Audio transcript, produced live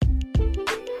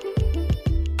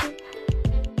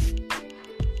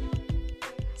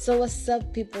So what's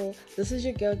up, people? This is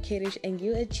your girl Kadish, and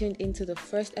you are tuned into the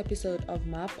first episode of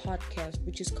my podcast,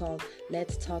 which is called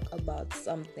Let's Talk About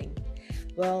Something.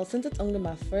 Well, since it's only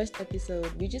my first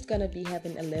episode, we're just gonna be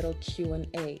having a little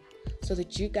Q&A so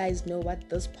that you guys know what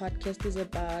this podcast is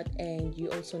about, and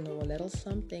you also know a little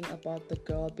something about the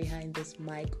girl behind this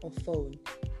microphone.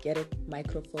 Get it?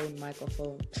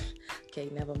 Microphone. Okay,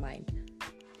 never mind.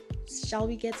 Shall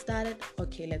we get started?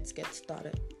 Okay, let's get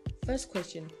started. First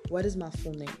question, what is my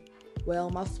full name? Well,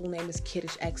 my full name is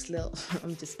Kadish Axlil.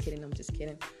 I'm just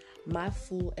kidding. My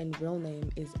full and real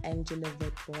name is Angela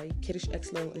Vetboy. Kadish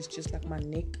Axlil is just like my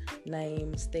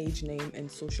nickname, stage name, and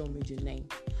social media name.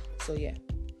 So yeah,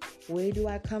 where do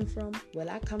I come from? Well,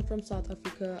 I come from South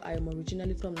Africa. I am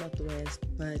originally from Northwest,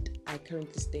 but I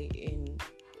currently stay in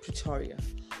Pretoria.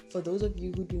 For those of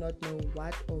you who do not know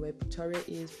what or where Pretoria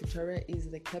is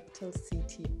the capital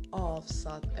city of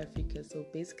South Africa. So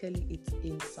basically, it's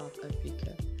in South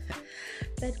Africa.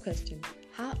 Third question,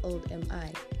 how old am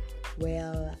I?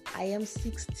 Well, I am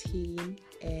 16,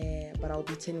 but I'll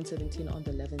be turning 17 on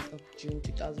the 11th of June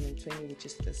 2020, which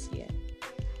is this year.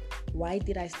 Why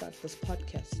did I start this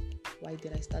podcast?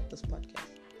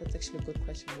 That's actually a good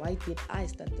question. Why did I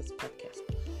start this podcast?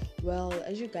 Well,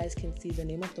 as you guys can see, the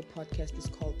name of the podcast is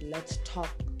called Let's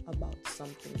Talk About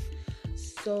Something.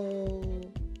 So,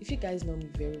 if you guys know me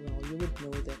very well, you would know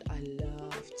that I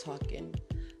love talking.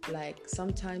 Like,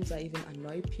 sometimes I even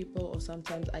annoy people, or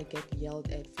sometimes I get yelled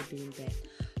at for doing that.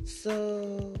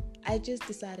 So, I just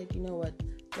decided, you know what,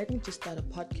 let me just start a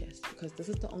podcast, because this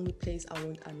is the only place I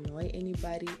won't annoy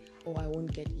anybody, or I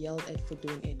won't get yelled at for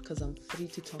doing it, because I'm free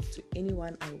to talk to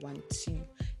anyone I want to.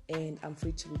 And I'm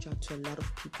free to reach out to a lot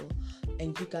of people,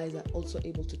 and you guys are also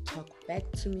able to talk back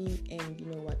to me, and you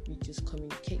know what, we just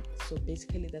communicate. So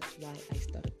basically that's why I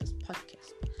started this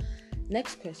podcast.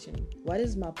 Next question, what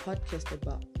is my podcast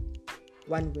about?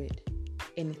 One word,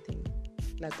 anything.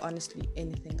 Like, honestly,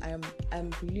 anything.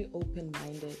 I'm really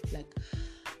open-minded, like,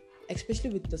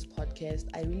 especially with this podcast.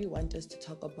 I really want us to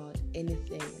talk about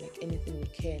anything we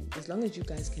can. As long as you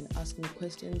guys can ask me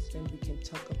questions, then we can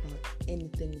talk about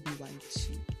anything we want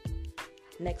to.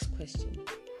 Next question,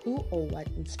 who or what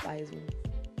inspires me?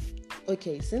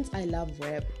 Okay, since I love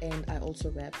rap and I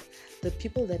also rap, the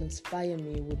people that inspire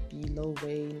me would be Lil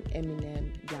Wayne,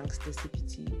 Eminem, Youngster,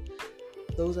 CPT.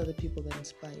 Those are the people that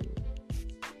inspire me.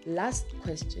 Last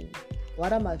question,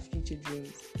 what are my future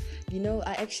dreams? You know,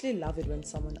 I actually love it when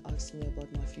someone asks me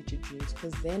about my future dreams,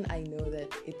 because then I know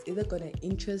that it's either going to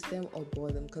interest them or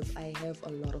bore them, because I have a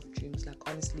lot of dreams. Like,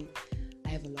 honestly, I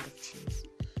have a lot of dreams.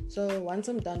 So once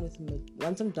I'm done with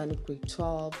grade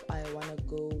 12, I want to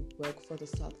go work for the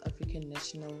South African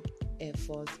National Air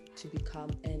Force to become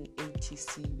an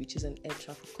ATC, which is an air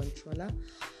traffic controller.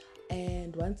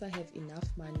 And once I have enough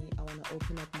money, I want to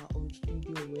open up my own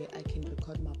studio where I can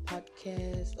record my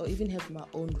podcast, or even have my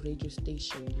own radio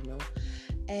station, you know,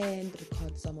 and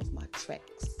record some of my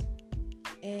tracks.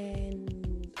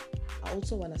 And I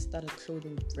also want to start a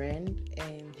clothing brand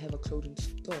and have a clothing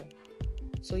store.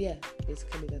 So yeah,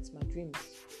 basically that's my dreams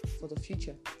for the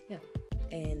future. Yeah,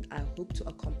 and I hope to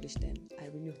accomplish them. I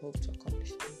really hope to accomplish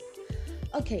them.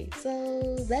 Okay,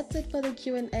 so that's it for the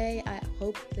Q&A. I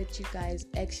hope that you guys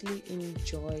actually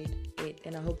enjoyed it,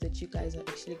 and I hope that you guys are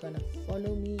actually gonna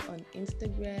follow me on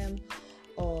Instagram,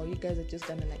 or you guys are just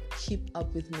gonna keep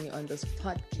up with me on this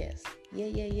podcast.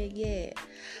 Yeah.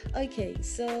 Okay,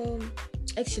 so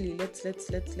actually let's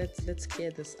clear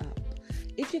this up.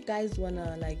 If you guys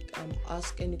wanna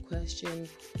ask any questions,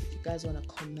 if you guys wanna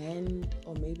comment,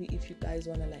 or maybe if you guys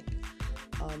wanna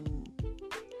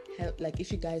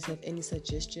if you guys have any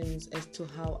suggestions as to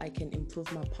how I can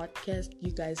improve my podcast,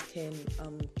 you guys can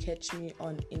catch me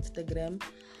on Instagram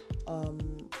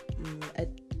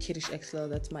at Kadish Axlil.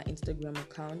 That's my Instagram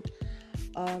account.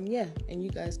 And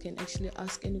you guys can actually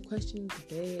ask any questions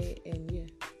there,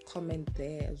 and comment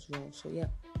there as well. So yeah,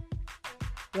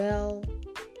 well,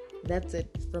 that's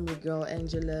it from your girl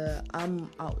Angela.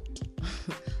 I'm out.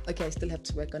 Okay, I still have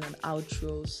to work on an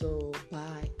outro, so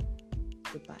goodbye,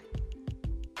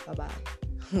 bye.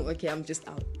 Okay, I'm just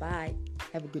out. Bye,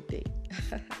 have a good day.